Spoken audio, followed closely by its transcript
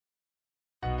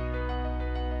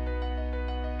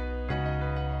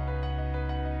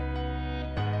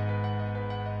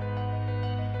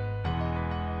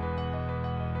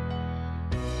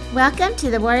Welcome to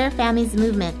the Warrior Families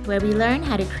Movement, where we learn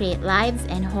how to create lives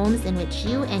and homes in which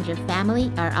you and your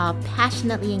family are all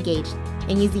passionately engaged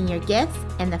in using your gifts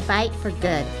and the fight for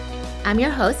good. I'm your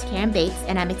host, Karen Bates,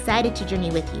 and I'm excited to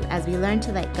journey with you as we learn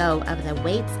to let go of the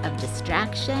weights of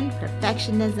distraction,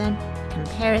 perfectionism,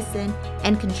 comparison,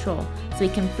 and control so we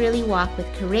can freely walk with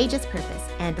courageous purpose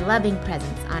and loving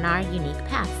presence on our unique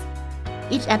paths.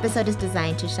 Each episode is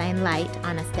designed to shine light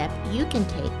on a step you can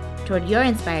take toward your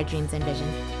inspired dreams and vision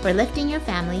for lifting your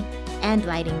family and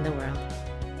lighting the world.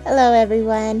 Hello,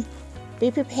 everyone.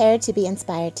 Be prepared to be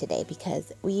inspired today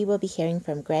because we will be hearing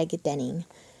from Greg Denning.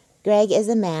 Greg is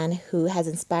a man who has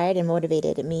inspired and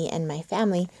motivated me and my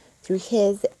family through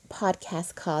his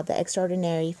podcast called The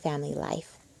Extraordinary Family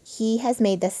Life. He has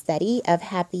made the study of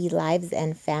happy lives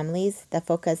and families the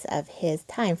focus of his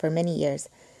time for many years.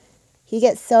 He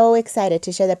gets so excited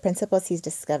to share the principles he's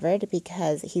discovered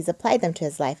because he's applied them to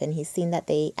his life and he's seen that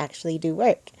they actually do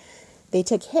work. They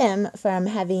took him from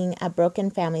having a broken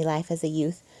family life as a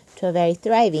youth to a very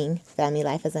thriving family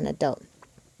life as an adult.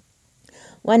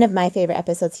 One of my favorite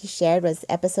episodes he shared was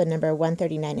episode number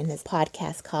 139 in his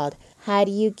podcast called How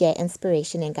Do You Get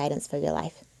Inspiration and Guidance for Your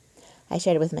Life? I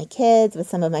shared it with my kids, with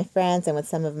some of my friends, and with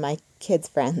some of my kids'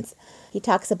 friends. He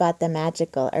talks about the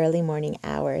magical early morning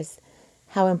hours,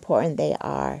 how important they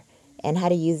are, and how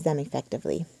to use them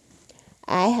effectively.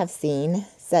 I have seen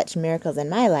such miracles in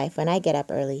my life when I get up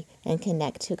early and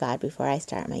connect to God before I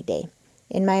start my day.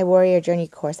 In my Warrior Journey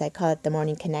course, I call it the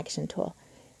Morning Connection Tool,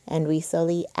 and we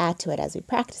slowly add to it as we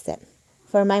practice it.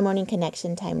 For my morning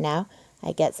connection time now,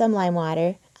 I get some lime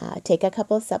water, take a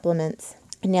couple of supplements,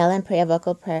 kneel and pray a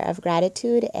vocal prayer of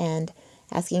gratitude and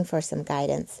asking for some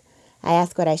guidance. I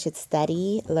ask what I should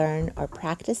study, learn, or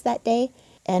practice that day,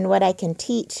 and what I can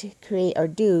teach, create, or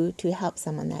do to help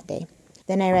someone that day.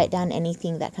 Then I write down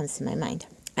anything that comes to my mind.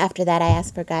 After that, I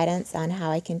ask for guidance on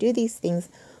how I can do these things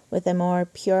with a more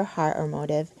pure heart or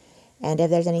motive, and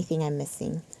if there's anything I'm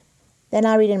missing. Then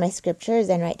I'll read in my scriptures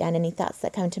and write down any thoughts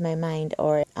that come to my mind,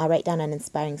 or I'll write down an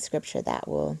inspiring scripture that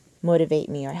will motivate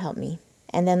me or help me.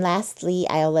 And then lastly,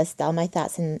 I'll list all my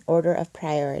thoughts in order of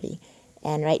priority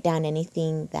and write down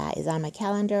anything that is on my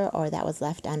calendar or that was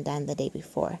left undone the day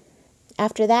before.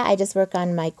 After that, I just work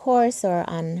on my course or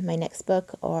on my next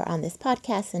book or on this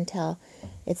podcast until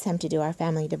it's time to do our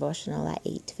family devotional at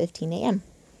 8:15 a.m.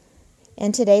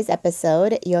 In today's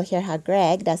episode, you'll hear how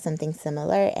Greg does something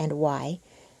similar and why,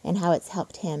 and how it's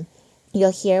helped him.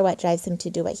 You'll hear what drives him to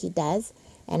do what he does,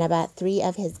 and about 3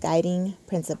 of his guiding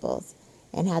principles,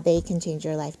 and how they can change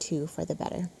your life too for the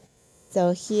better.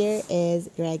 So here is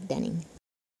Greg Denning.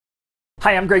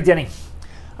 Hi, I'm Greg Denning.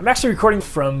 I'm actually recording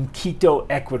from Quito,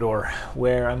 Ecuador,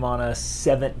 where I'm on a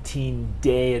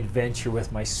 17-day adventure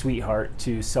with my sweetheart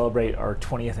to celebrate our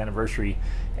 20th anniversary.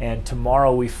 And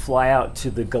tomorrow we fly out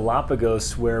to the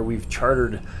Galapagos, where we've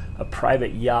chartered a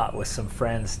private yacht with some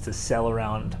friends to sail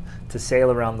around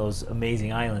those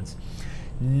amazing islands.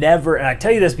 Never, and I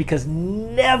tell you this because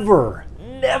never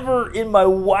in my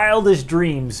wildest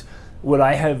dreams would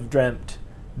I have dreamt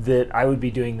that I would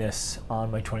be doing this on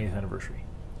my 20th anniversary.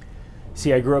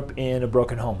 See, I grew up in a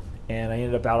broken home, and I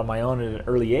ended up out on my own at an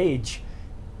early age,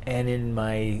 and in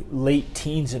my late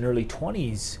teens and early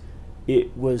 20s,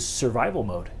 it was survival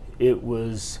mode. It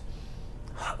was,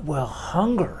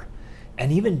 hunger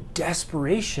and even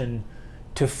desperation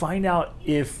to find out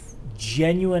if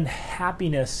genuine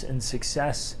happiness and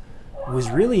success was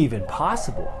really even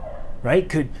possible, right?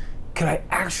 Could I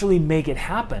actually make it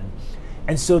happen?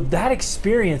 And so that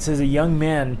experience as a young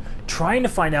man trying to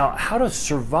find out how to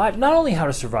survive, not only how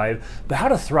to survive, but how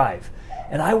to thrive.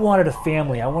 And I wanted a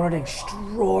family. I wanted an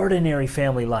extraordinary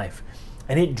family life.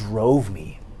 And it drove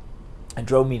me. It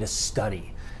drove me to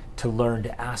study, to learn,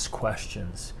 to ask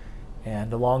questions.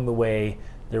 And along the way,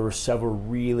 there were several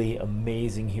really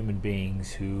amazing human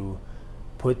beings who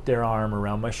put their arm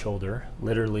around my shoulder,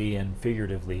 literally and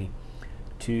figuratively,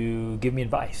 to give me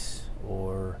advice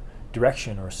or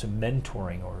direction or some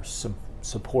mentoring or some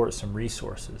support, some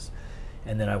resources.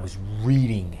 And then I was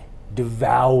reading,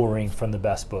 devouring from the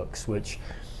best books, which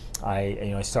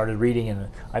I started reading, and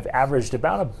I've averaged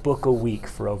about a book a week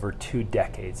for over 2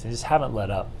 decades. I just haven't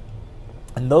let up.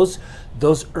 And those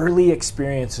early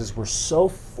experiences were so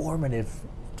formative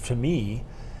to me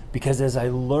because as I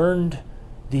learned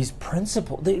these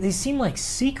principles, they seem like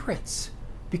secrets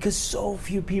because so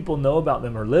few people know about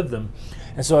them or live them.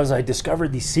 And so as I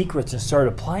discovered these secrets and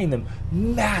started applying them,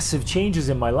 massive changes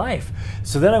in my life.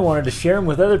 So then I wanted to share them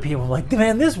with other people. I'm like,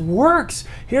 man, this works.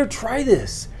 Here, try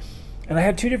this. And I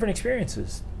had 2 different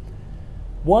experiences.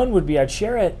 One would be I'd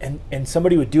share it and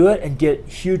somebody would do it and get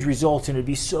huge results, and it'd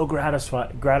be so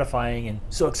gratifying and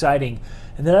so exciting.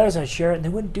 And then others I'd share it and they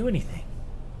wouldn't do anything.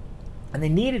 And they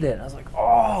needed it. And I was like,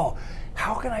 oh,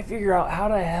 how can I figure out how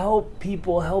to help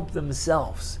people help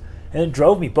themselves? And it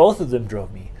drove me, both of them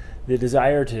drove me. The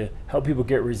desire to help people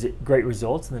get great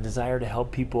results and the desire to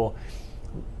help people,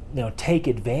 take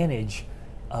advantage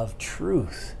of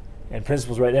truth and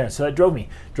principles right there. And so that drove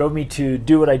me to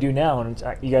do what I do now. And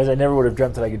you guys, I never would have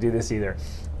dreamt that I could do this either.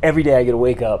 Every day I get to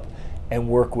wake up and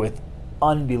work with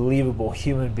unbelievable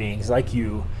human beings like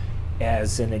you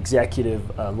as an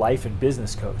executive life and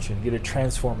business coach, and get to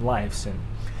transform lives. And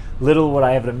little would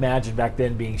I have imagined back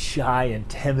then, being shy and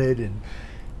timid and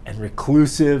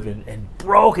reclusive and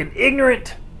broke and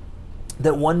ignorant,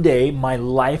 that one day my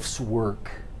life's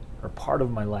work, or part of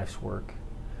my life's work,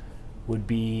 would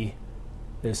be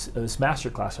this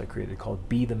masterclass I created called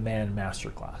Be the Man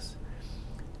Masterclass,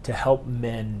 to help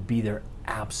men be their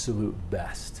absolute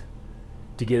best,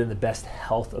 to get in the best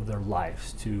health of their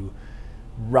lives, to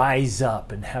rise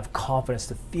up and have confidence,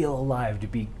 to feel alive, to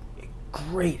be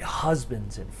great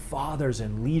husbands and fathers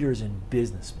and leaders and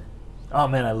businessmen. Oh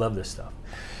man, I love this stuff.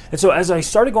 And so as I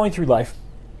started going through life,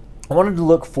 I wanted to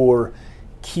look for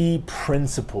key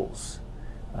principles,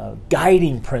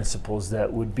 guiding principles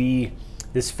that would be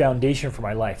this foundation for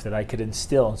my life that I could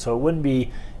instill. And so it wouldn't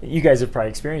be, you guys have probably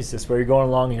experienced this, where you're going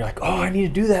along and you're like, oh, I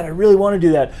need to do that. I really want to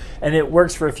do that. And it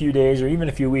works for a few days or even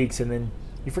a few weeks, and then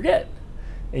you forget.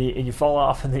 And you fall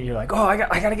off, and then you're like, oh, I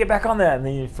got to get back on that. And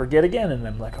then you forget again. And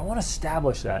I'm like, I want to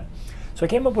establish that. So I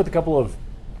came up with a couple of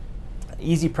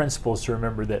easy principles to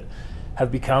remember that have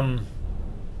become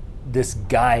this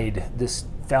guide, this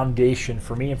foundation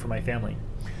for me and for my family.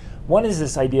 One is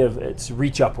this idea of it's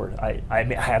reach upward. I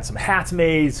had some hats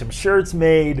made, some shirts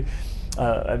made,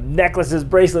 necklaces,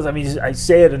 bracelets. I mean, I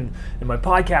say it in my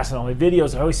podcast and all my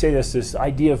videos. I always say this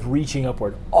idea of reaching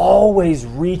upward, always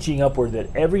reaching upward,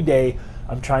 that every day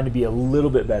I'm trying to be a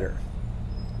little bit better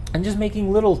and just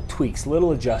making little tweaks,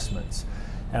 little adjustments.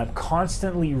 And I'm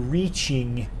constantly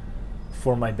reaching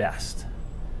for my best.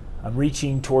 I'm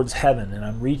reaching towards heaven, and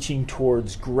I'm reaching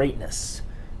towards greatness.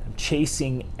 I'm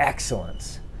chasing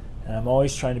excellence, and I'm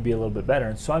always trying to be a little bit better.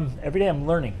 And so every day I'm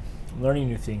learning. I'm learning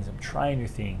new things. I'm trying new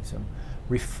things. I'm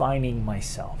refining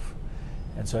myself.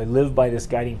 And so I live by this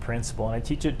guiding principle, and I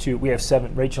teach it to,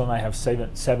 Rachel and I have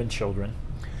seven children,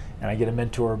 and I get to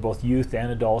mentor both youth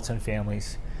and adults and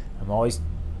families. I'm always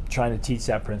trying to teach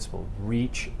that principle,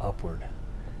 reach upward.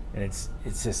 And it's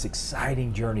this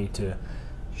exciting journey to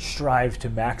strive to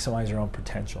maximize your own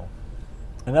potential.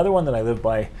 Another one that I live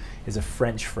by is a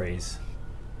French phrase.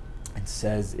 It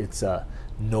says it's a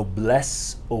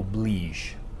noblesse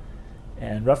oblige.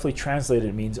 And roughly translated,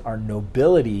 it means our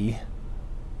nobility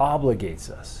obligates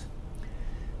us.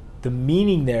 The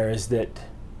meaning there is that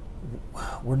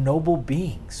we're noble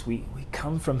beings. We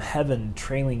come from heaven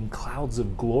trailing clouds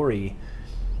of glory,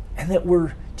 and that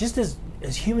we're just as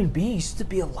human beings, to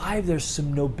be alive, there's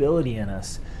some nobility in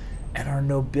us. And our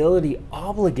nobility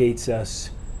obligates us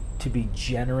to be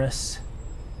generous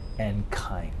and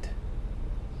kind.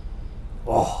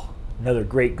 Oh, another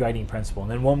great guiding principle.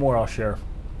 And then one more I'll share.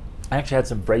 I actually had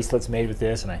some bracelets made with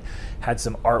this, and I had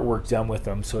some artwork done with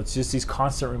them. So it's just these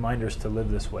constant reminders to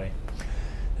live this way.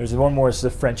 There's one more, it's a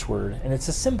French word, and it's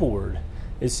a simple word.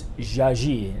 It's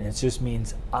j'agis, and it just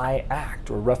means I act,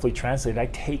 or roughly translated, I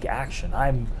take action.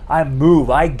 I move,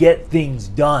 I get things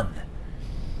done.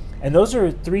 And those are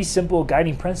three simple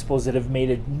guiding principles that have made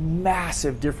a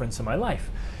massive difference in my life.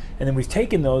 And then we've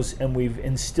taken those and we've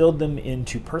instilled them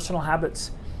into personal habits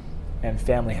and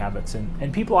family habits.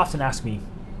 And people often ask me,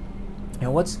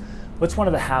 what's one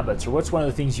of the habits, or what's one of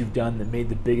the things you've done that made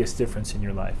the biggest difference in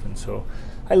your life? And so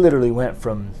I literally went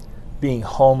from being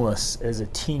homeless as a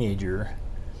teenager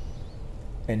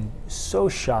and so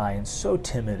shy and so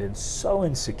timid and so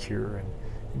insecure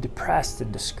and depressed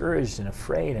and discouraged and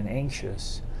afraid and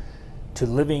anxious, to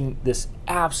living this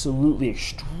absolutely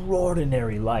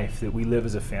extraordinary life that we live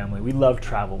as a family. We love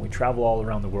travel. We travel all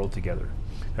around the world together.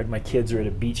 In fact, my kids are at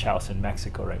a beach house in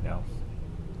Mexico right now.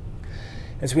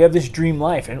 And so we have this dream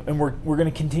life, and we're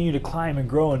going to continue to climb and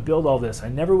grow and build all this. I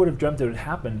never would have dreamt it would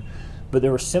happen, but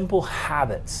there were simple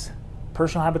habits,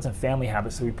 personal habits and family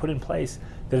habits that we put in place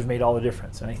that have made all the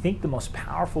difference. And I think the most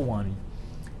powerful one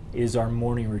is our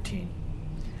morning routine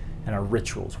and our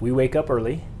rituals. We wake up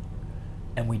early,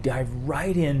 and we dive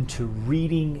right into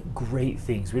reading great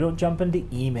things. We don't jump into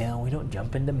email. We don't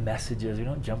jump into messages. We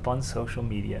don't jump on social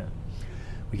media.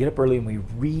 We get up early and we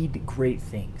read great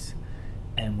things.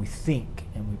 And we think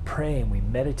and we pray and we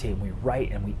meditate and we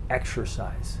write and we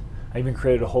exercise. I even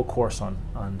created a whole course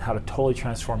on how to totally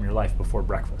transform your life before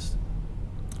breakfast.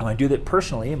 And I do that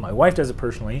personally, and my wife does it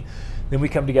personally. Then we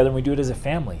come together and we do it as a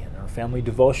family, and our family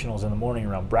devotionals in the morning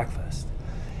around breakfast.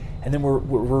 And then we're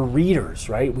readers,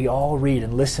 right? We all read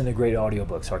and listen to great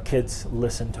audiobooks. Our kids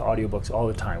listen to audiobooks all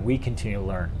the time. We continue to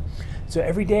learn. So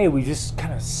every day we just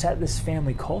kind of set this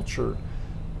family culture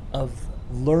of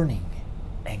learning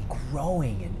and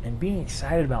growing and being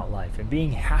excited about life and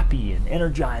being happy and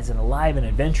energized and alive and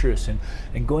adventurous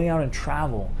and going out and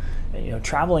travel. And,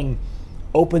 traveling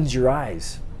opens your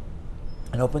eyes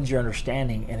and opens your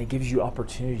understanding, and it gives you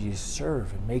opportunity to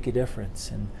serve and make a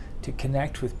difference and to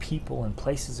connect with people and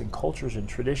places and cultures and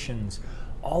traditions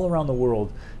all around the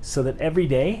world, so that every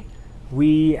day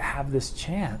we have this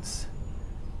chance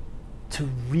to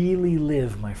really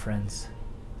live, my friends,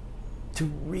 to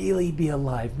really be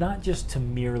alive, not just to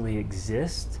merely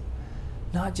exist,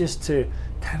 not just to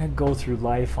kind of go through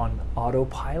life on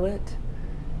autopilot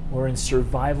or in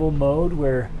survival mode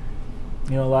where,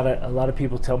 a lot of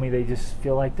people tell me they just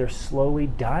feel like they're slowly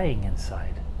dying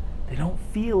inside. They don't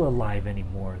feel alive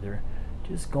anymore. They're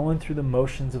just going through the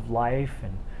motions of life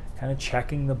and kind of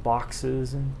checking the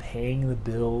boxes and paying the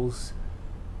bills,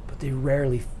 but they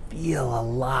rarely feel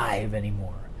alive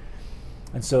anymore.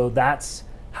 And so that's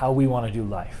how we want to do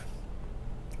life,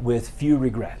 with few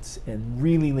regrets and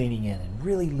really leaning in and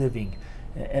really living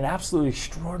an absolutely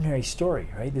extraordinary story,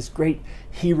 right? This great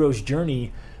hero's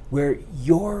journey where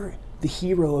you're the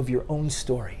hero of your own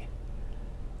story.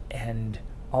 And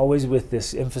always with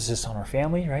this emphasis on our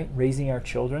family, right? Raising our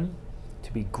children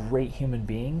to be great human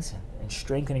beings and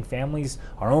strengthening families,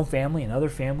 our own family and other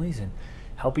families, and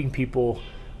helping people,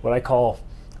 what I call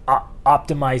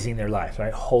optimizing their life,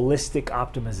 right? Holistic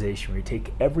optimization, where you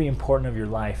take every important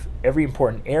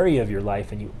area of your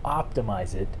life and you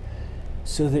optimize it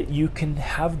so that you can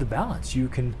have the balance. You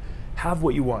can have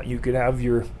what you want. You could have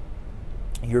your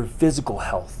physical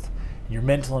health, your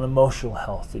mental and emotional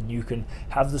health, and you can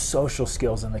have the social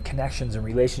skills and the connections and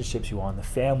relationships you want, the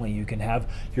family. You can have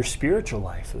your spiritual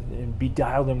life and be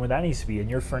dialed in where that needs to be, and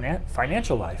your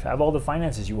financial life, have all the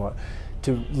finances you want,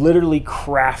 to literally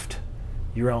craft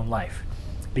your own life.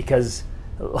 Because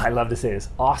I love to say this,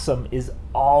 awesome is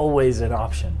always an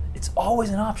option. It's always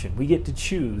an option. We get to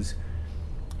choose,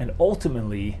 and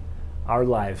ultimately our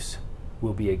lives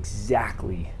will be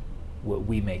exactly what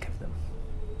we make of them.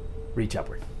 Reach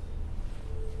upward.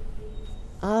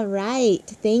 All right.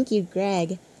 Thank you,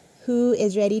 Greg. Who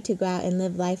is ready to go out and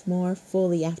live life more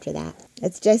fully after that?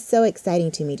 It's just so exciting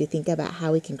to me to think about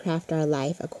how we can craft our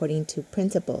life according to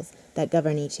principles that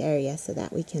govern each area so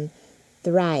that we can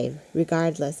thrive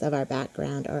regardless of our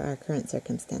background or our current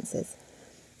circumstances.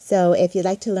 So if you'd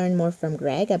like to learn more from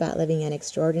Greg about living an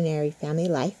extraordinary family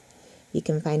life, you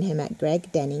can find him at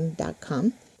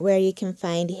gregdenning.com, where you can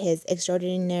find his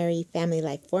extraordinary family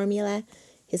life formula,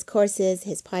 his courses,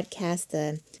 his podcast,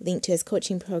 a link to his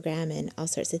coaching program, and all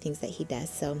sorts of things that he does.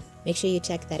 So make sure you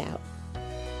check that out.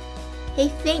 Hey,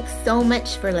 thanks so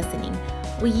much for listening.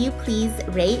 Will you please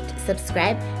rate,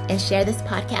 subscribe, and share this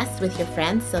podcast with your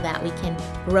friends so that we can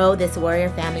grow this warrior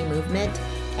family movement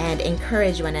and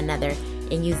encourage one another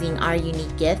in using our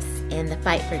unique gifts in the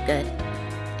fight for good.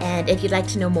 And if you'd like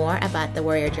to know more about the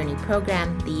Warrior Journey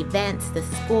program, the events, the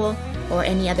school, or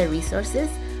any other resources,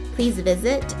 please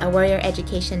visit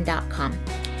warrioreducation.com.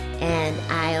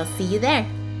 And I'll see you there.